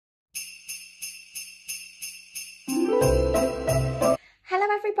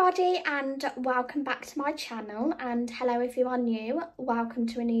everybody and welcome back to my channel, and hello if you are new, welcome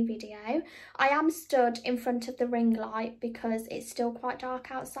to a new video. I am stood in front of the ring light because it's still quite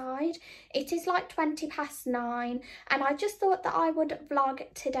dark outside. It is like 9:20 and I just thought that I would vlog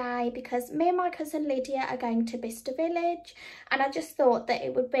today because me and my cousin Lydia are going to Bicester Village, and I just thought that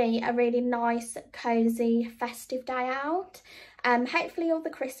it would be a really nice, cosy, festive day out. Hopefully all the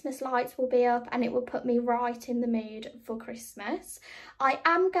Christmas lights will be up and it will put me right in the mood for Christmas. I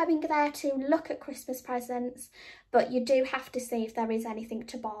am going there to look at Christmas presents, but you do have to see if there is anything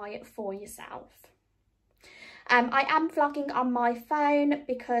to buy for yourself. I am vlogging on my phone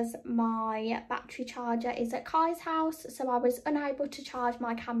because my battery charger is at Kai's house, so I was unable to charge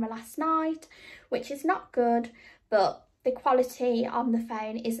my camera last night, which is not good, but the quality on the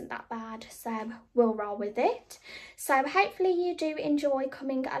phone isn't that bad, so we'll roll with it. So hopefully you do enjoy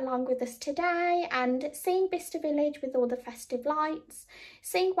coming along with us today and seeing Bicester Village with all the festive lights,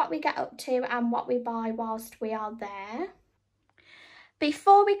 seeing what we get up to and what we buy whilst we are there.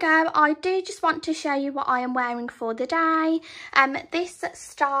 Before we go, I do just want to show you what I am wearing for the day. This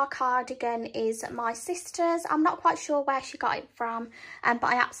star cardigan is my sister's. I'm not quite sure where she got it from, but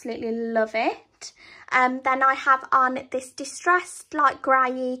I absolutely love it. Then I have on this distressed, like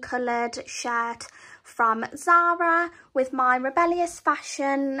grey coloured shirt from Zara with my Rebellious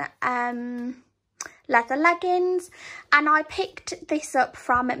Fashion leather leggings, and I picked this up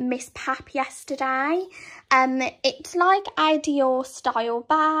from Miss Pap yesterday. It's like a Dior style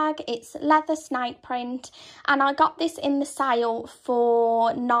bag, it's leather snake print, and I got this in the sale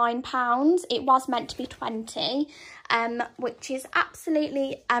for £9. It was meant to be 20, which is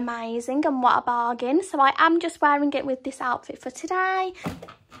absolutely amazing, and what a bargain. So I am just wearing it with this outfit for today.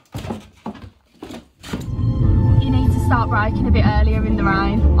 You need to start braking a bit earlier in the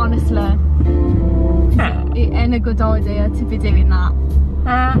rain, honestly. It ain't a good idea to be doing that.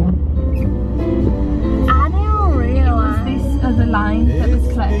 I don't realise. It was this other lane that was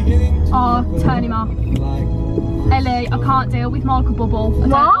closed. Oh, turn him off. Ellie, I can't deal with Michael Bubble.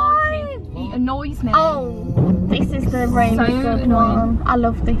 Why? Like he annoys me. Oh, this is the really So good annoying. one. I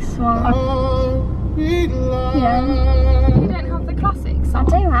love this one. Yeah. You don't have the classics? I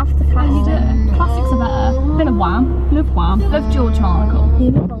do have the classics. You do? Classics are better. Bit of Wham. Love Wham. Love George Michael.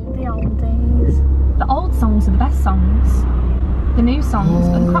 You love all the oldies. The old songs are the best songs. The new songs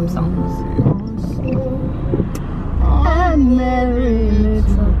are the crap songs. A merry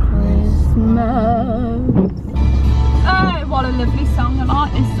little Christmas. Oh, what a lovely song. I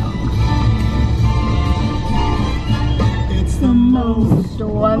like this song. It's the most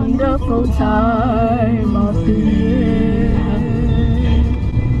wonderful time of the year.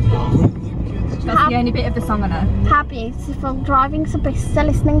 That's the only bit of the song I know. How beautiful, driving to Bicester,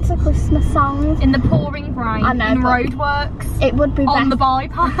 listening to Christmas songs. In the pouring rain, I know, in roadworks, it would be on the better.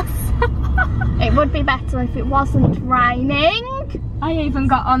 bypass. It would be better if it wasn't raining. I even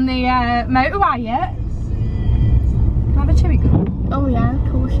got on the motorway yet. Can I have a chewy gum? Oh yeah,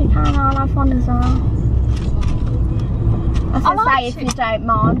 of course you can. I'll have one as well. I was going to say if you don't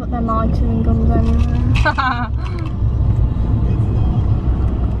mind, but they're my chewing gums anyway.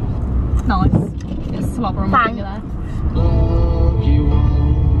 Nice. Just slobber on my finger there.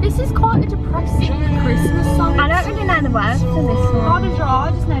 This is quite a depressing Christmas song. I don't really know the words to this one. Neither do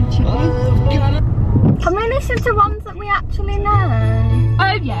I just know the tune. Can we listen to ones that we actually know?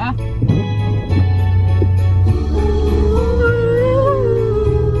 Oh yeah.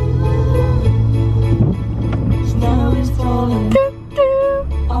 Snow is falling Do-do,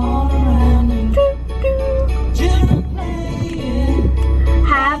 all around me. do-do. Children playing,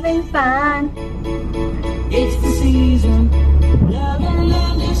 Having fun. it's the season. Love and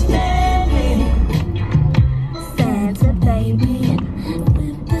understanding. Santa baby.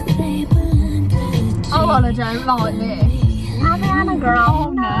 Oh well, I don't like this. Having a girl. Oh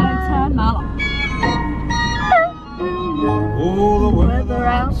no, turn that off. Oh, the Weather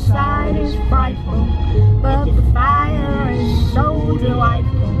outside is frightful, but the fire is so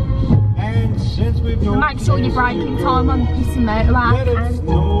delightful. And since we've no Make sure you're braking time on this motorway.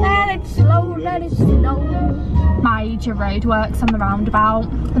 Let it slow, let it slow. Major roadworks on the roundabout.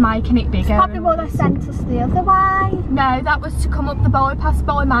 They're making it bigger. Probably would have sent us the other way. No, that was to come up the bypass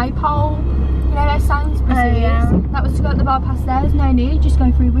by Maypole. You know those Sainsbury's? Oh, yeah. That was to go up the bypass there. There's no need, just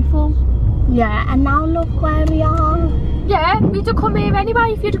go through Whiffle. Yeah, and now look where we are. Yeah, you'd have come here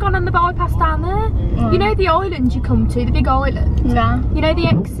anyway if you'd have gone on the bypass down there. You know the island you come to, the big island? Yeah. You know the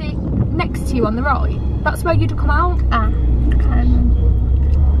exit next to you on the right? That's where you'd have come out. Ah, okay.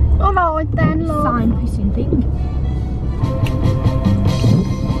 Alright then, look. Signposting thing.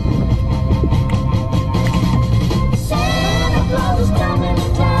 Santa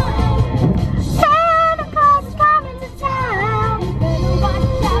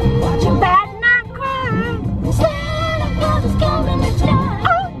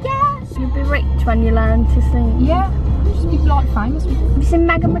when you learn to sing. Yeah, just be like famous. Have you seen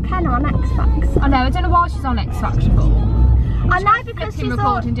Megan McKenna on X Factor? I know, I don't know why she's on X Factor, but I know, because she's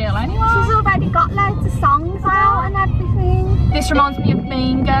recording deal anyway. She's already got loads of songs out and everything. This reminds me of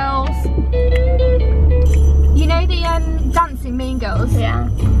Mean Girls. You know the dancing Mean Girls? Yeah.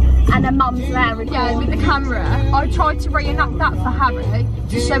 And her mum's there recording. Yeah, with the camera. I tried to reenact that for Harry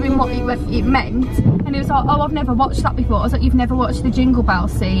to show him what it meant, and he was like, "Oh, I've never watched that before." I was like, "You've never watched the Jingle Bell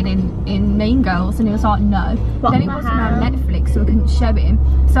scene in Mean Girls?" And he was like, "No." Then it wasn't on Netflix, so I couldn't show him.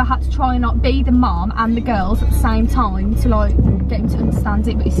 So I had to try and like be the mom and the girls at the same time to like get him to understand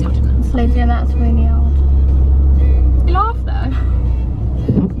it, but he still didn't. Lydia, that's really old. You laugh though.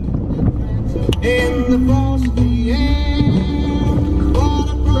 In the frosty air,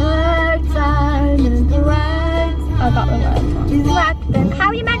 I got the words. How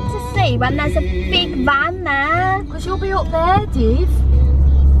are you meant to see when there's a big van there? Because you'll be up there, Div.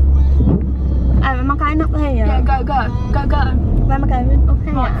 Oh, am I going up here? Yeah, go. Where am I going? Up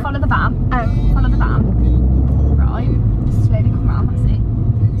here? Right, follow the van. Oh. Follow the van. Right, just slowly come round, that's it.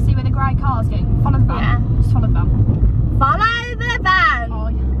 See where the grey car's going? Follow the van. Yeah. Just follow the van. Follow the van! Oh,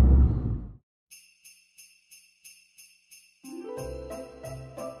 yeah.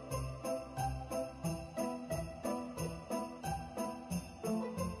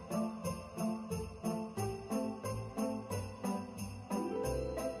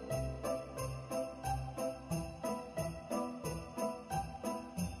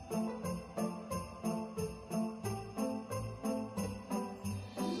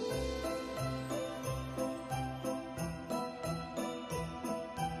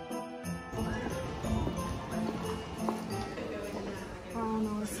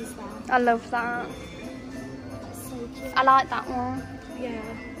 I love that. So cute. I like that one. Yeah.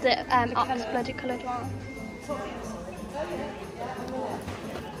 The ox bloody coloured one.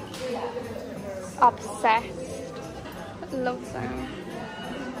 Obsessed. Love them.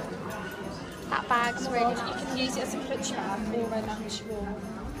 That bag's really nice. You can use it as a clutch bag or an actual.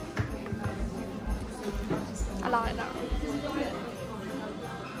 I like that.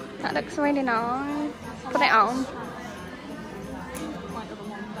 That looks really nice. Put it on.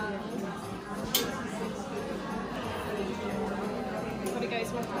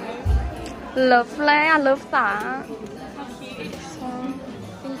 Lovely, I love that. How cute it is.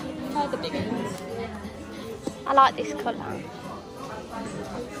 The big ones. I like this colour.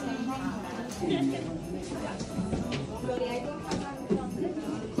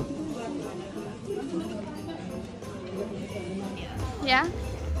 Yeah?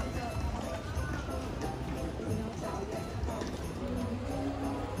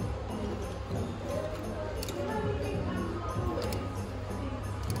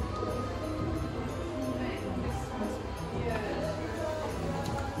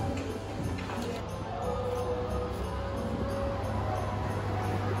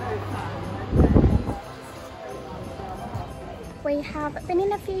 We have been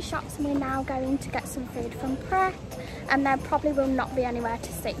in a few shops and we're now going to get some food from Pret, and there probably will not be anywhere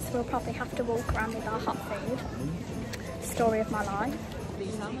to sit, so we'll probably have to walk around with our hot food. Story of my life.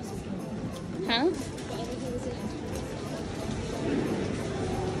 Huh?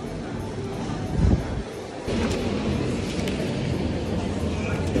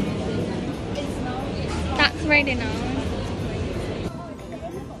 That's really nice.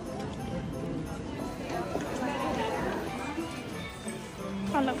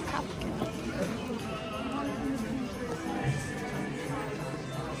 I love cupcakes.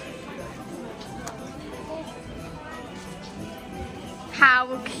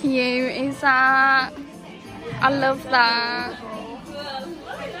 How cute is that? I love that.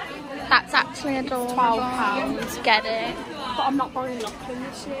 That's actually adorable. £12. Get it. But I'm not buying Lachlan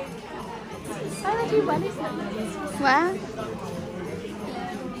this year. Oh, they do well, isn't it? Where?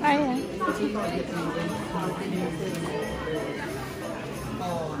 Oh yeah.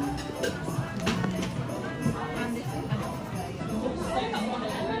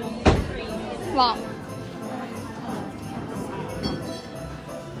 What?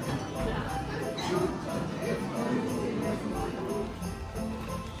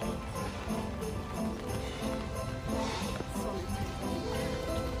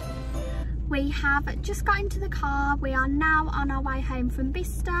 We have just got into the car. We are now on our way home from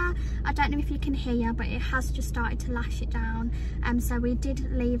Bicester. I don't know if you can hear, but it has just started to lash it down. So we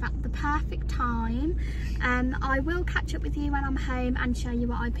did leave at the perfect time. I will catch up with you when I'm home and show you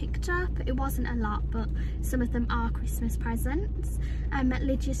what I picked up. It wasn't a lot, but some of them are Christmas presents.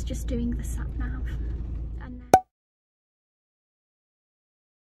 Lydia's just doing the sat nav.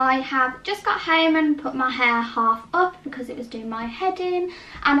 I have just got home and put my hair half up because it was doing my head in,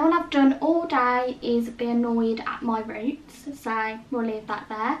 and all I've done all day is be annoyed at my roots, so we'll leave that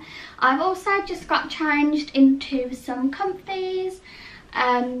there. I've also just got changed into some comfies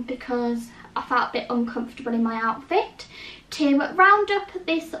because I felt a bit uncomfortable in my outfit. To round up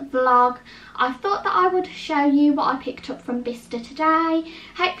this vlog, I thought that I would show you what I picked up from Bicester today.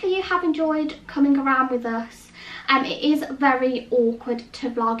 Hopefully you have enjoyed coming around with us. It is very awkward to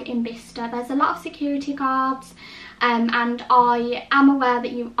vlog in Bicester. There's a lot of security guards and I am aware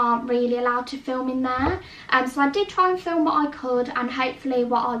that you aren't really allowed to film in there. So I did try and film what I could, and hopefully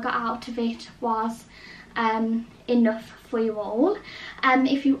what I got out of it was enough for you all.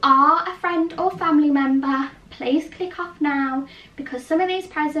 If you are a friend or family member, please click off now because some of these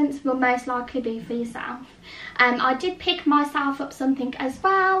presents will most likely be for yourself. I did pick myself up something as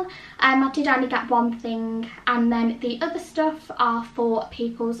well. I did only get one thing, and then the other stuff are for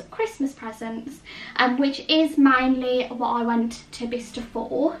people's Christmas presents, which is mainly what I went to Bicester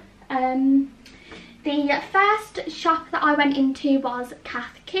for. The first shop that I went into was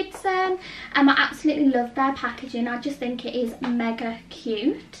𝓁𝑜𝓋𝑒. I absolutely love their packaging. I just think it is mega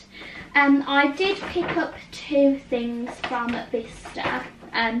cute. I did pick up two things from Bicester,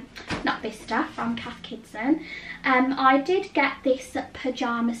 not Bicester, from 𝓁𝑜𝓋𝑒. I did get this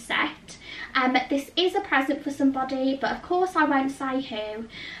pyjama set. This is a present for somebody, but of course I won't say who.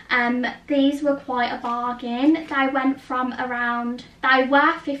 These were quite a bargain. They went from around, they were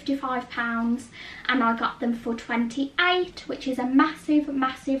 £55 and I got them for 28, which is a massive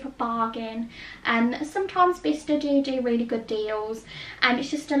bargain. Sometimes Bicester do really good deals, and it's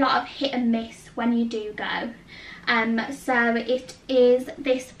just a lot of hit and miss when you do go. So it is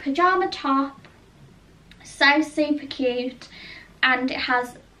this pyjama top, so super cute, and it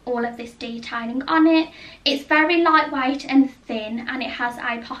has all of this detailing on it. It's very lightweight and thin, and it has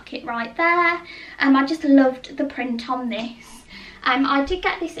a pocket right there. I just loved the print on this. I did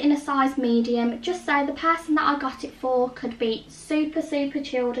get this in a size medium, just so the person that I got it for could be super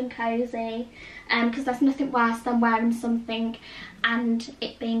chilled and cosy, because there's nothing worse than wearing something and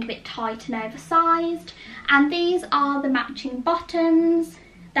it being a bit tight and oversized. And these are the matching bottoms.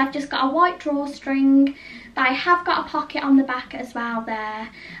 They've just got a white drawstring. They have got a pocket on the back as well there,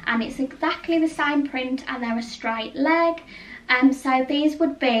 and it's exactly the same print, and they're a straight leg. So these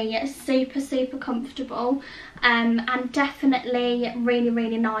would be super comfortable, and definitely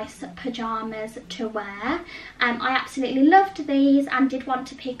really nice pyjamas to wear. I absolutely loved these and did want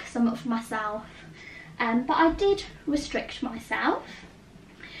to pick some up for myself, but I did restrict myself.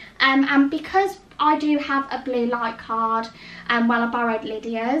 And because I do have a blue light card, well, I borrowed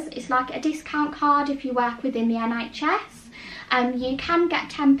Lydia's. It's like a discount card if you work within the NHS. You can get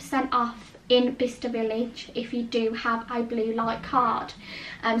 10% off in Bicester Village if you do have a blue light card.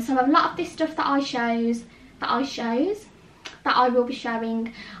 So a lot of this stuff that I will be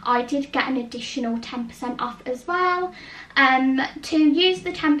showing, I did get an additional 10% off as well. To use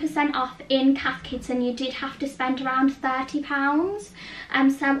the 10% off in 𝓁𝑜𝓋𝑒, you did have to spend around £30.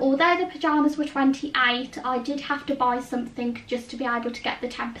 So although the pyjamas were 28, I did have to buy something just to be able to get the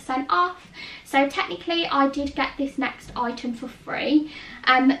 10% off. So technically I did get this next item for free.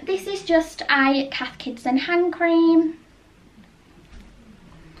 This is just a 𝓁𝑜𝓋𝑒 hand cream.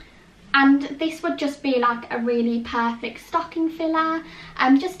 And this would just be like a really perfect stocking filler,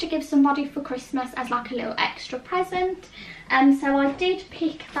 just to give somebody for Christmas as like a little extra present. So I did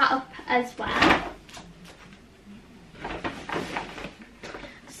pick that up as well.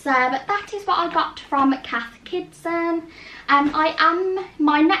 So that is what I got from 𝓁𝑜𝓋𝑒.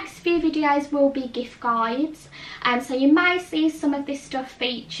 My next few videos will be gift guides, so you may see some of this stuff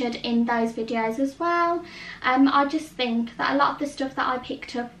featured in those videos as well. I just think that a lot of the stuff that I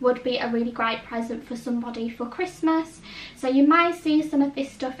picked up would be a really great present for somebody for Christmas, so you may see some of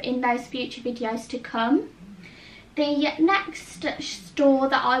this stuff in those future videos to come. The next store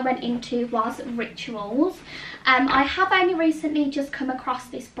that I went into was Rituals. I have only recently just come across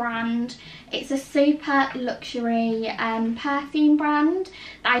this brand. It's a super luxury perfume brand.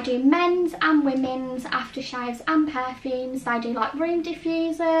 They do men's and women's aftershaves and perfumes. They do like room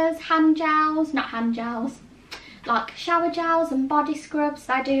diffusers, hand gels, not hand gels, like shower gels and body scrubs.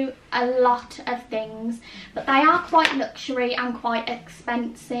 They do a lot of things, but they are quite luxury and quite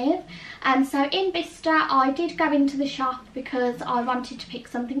expensive. So in Bicester I did go into the shop because I wanted to pick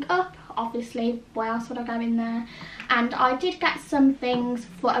something up. Obviously, why else would I go in there? And I did get some things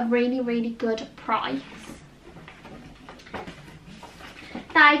for a really good price.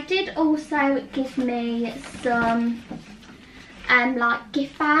 They did also give me some like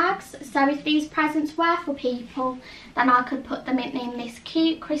gift bags. So if these presents were for people, then I could put them in this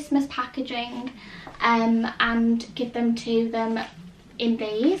cute Christmas packaging and give them to them in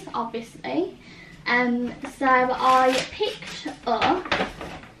these, obviously. So I picked up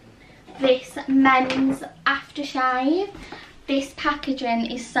this men's aftershave. This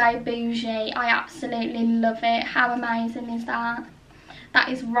packaging is so bougie. I absolutely love it. How amazing is that? That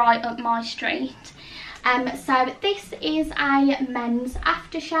is right up my street. So this is a men's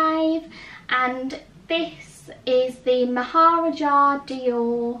aftershave, and this is the Maharaja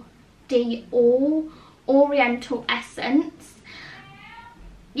Dior Oriental Essence.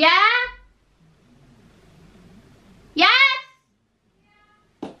 Yeah? Yes!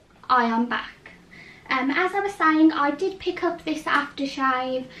 I am back. As I was saying, I did pick up this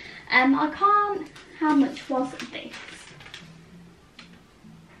aftershave. I can't... How much was this?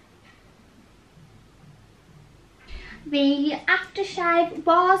 The aftershave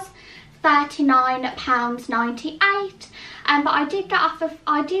was £39.98, but I did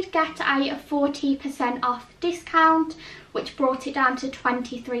get a 40% off discount, which brought it down to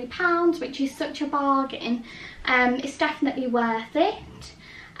 £23, which is such a bargain. It's definitely worth it.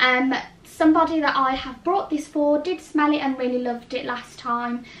 Somebody that I have brought this for did smell it and really loved it last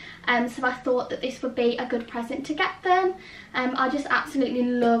time, so I thought that this would be a good present to get them. I just absolutely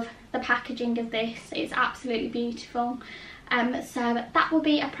love the packaging of this. It's absolutely beautiful. So that will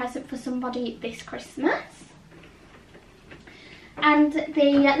be a present for somebody this Christmas. And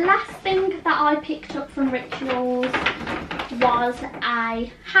the last thing that I picked up from Rituals was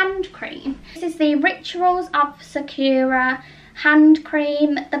a hand cream. This is the Rituals of Sakura hand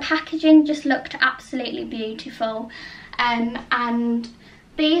cream. The packaging just looked absolutely beautiful, and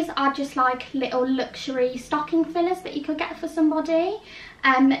these are just like little luxury stocking fillers that you could get for somebody.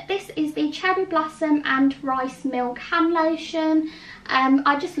 This is the Cherry Blossom and Rice Milk hand lotion.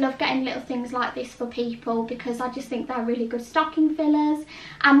 I just love getting little things like this for people because I just think they're really good stocking fillers,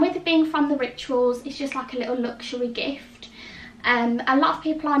 and with it being from the Rituals, it's just like a little luxury gift. A lot of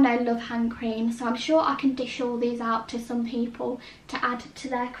people I know love hand cream, so I'm sure I can dish all these out to some people to add to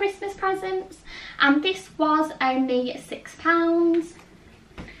their Christmas presents. And this was only £6,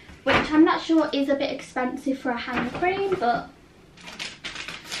 which I'm not sure is a bit expensive for a hand cream, but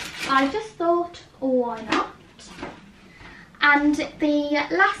I just thought, oh, why not? And the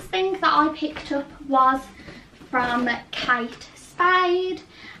last thing that I picked up was from Kate Spade,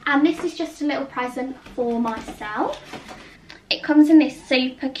 and this is just a little present for myself. It comes in this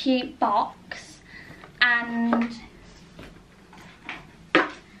super cute box, and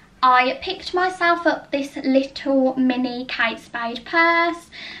I picked myself up this little mini Kate Spade purse.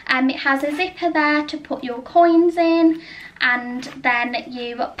 It has a zipper there to put your coins in, and then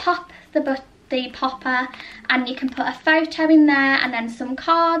you pop the popper and you can put a photo in there, and then some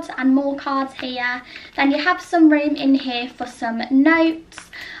cards and more cards here. Then you have some room in here for some notes.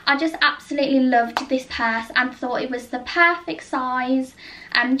 I just absolutely loved this purse and thought it was the perfect size,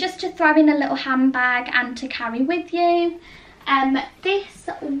 just to throw in a little handbag and to carry with you. This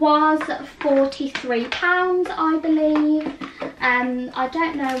was £43, I believe. I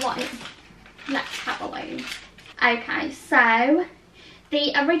don't know what it... Let's have a look. Okay, so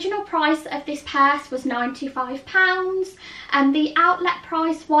the original price of this purse was £95, and the outlet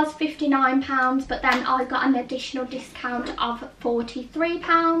price was £59, but then I got an additional discount of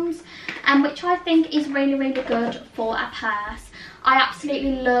 £43, which I think is really, really good for a purse. I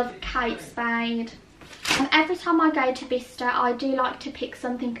absolutely love Kate Spade. Every time I go to Bicester, I do like to pick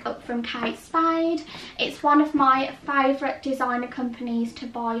something up from Kate Spade. It's one of my favourite designer companies to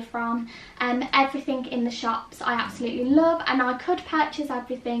buy from. Everything in the shops I absolutely love, and I could purchase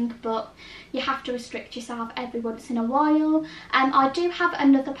everything, but you have to restrict yourself every once in a while. I do have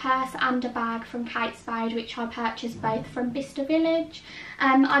another purse and a bag from Kate Spade, which I purchased both from Bicester Village.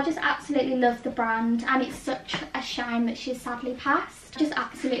 I just absolutely love the brand, and it's such a shame that she's sadly passed. I just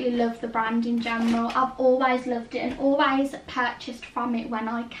absolutely love the brand in general. I've always loved it and always purchased from it when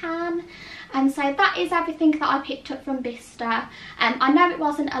I can. And so that is everything that I picked up from Bicester. I know it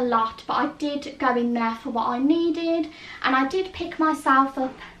wasn't a lot, but I did go in there for what I needed, and I did pick myself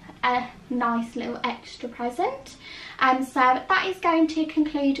up a nice little extra present. So that is going to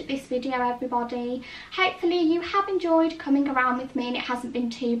conclude this video, everybody. Hopefully you have enjoyed coming around with me and it hasn't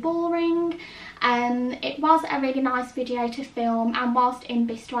been too boring. It was a really nice video to film, and whilst in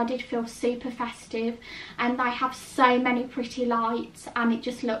Bicester I did feel super festive, and they have so many pretty lights and it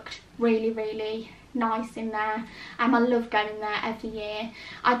just looked really, really nice in there. I love going there every year.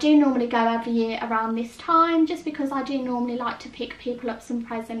 I do normally go every year around this time just because I do normally like to pick people up some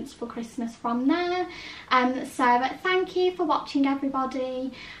presents for Christmas from there. So thank you for watching,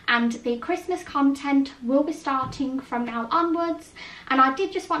 everybody, and the Christmas content will be starting from now onwards, and I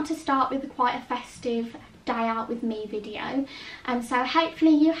did just want to start with quite a festive day out with me video, and so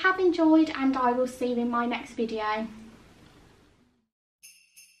hopefully you have enjoyed, and I will see you in my next video.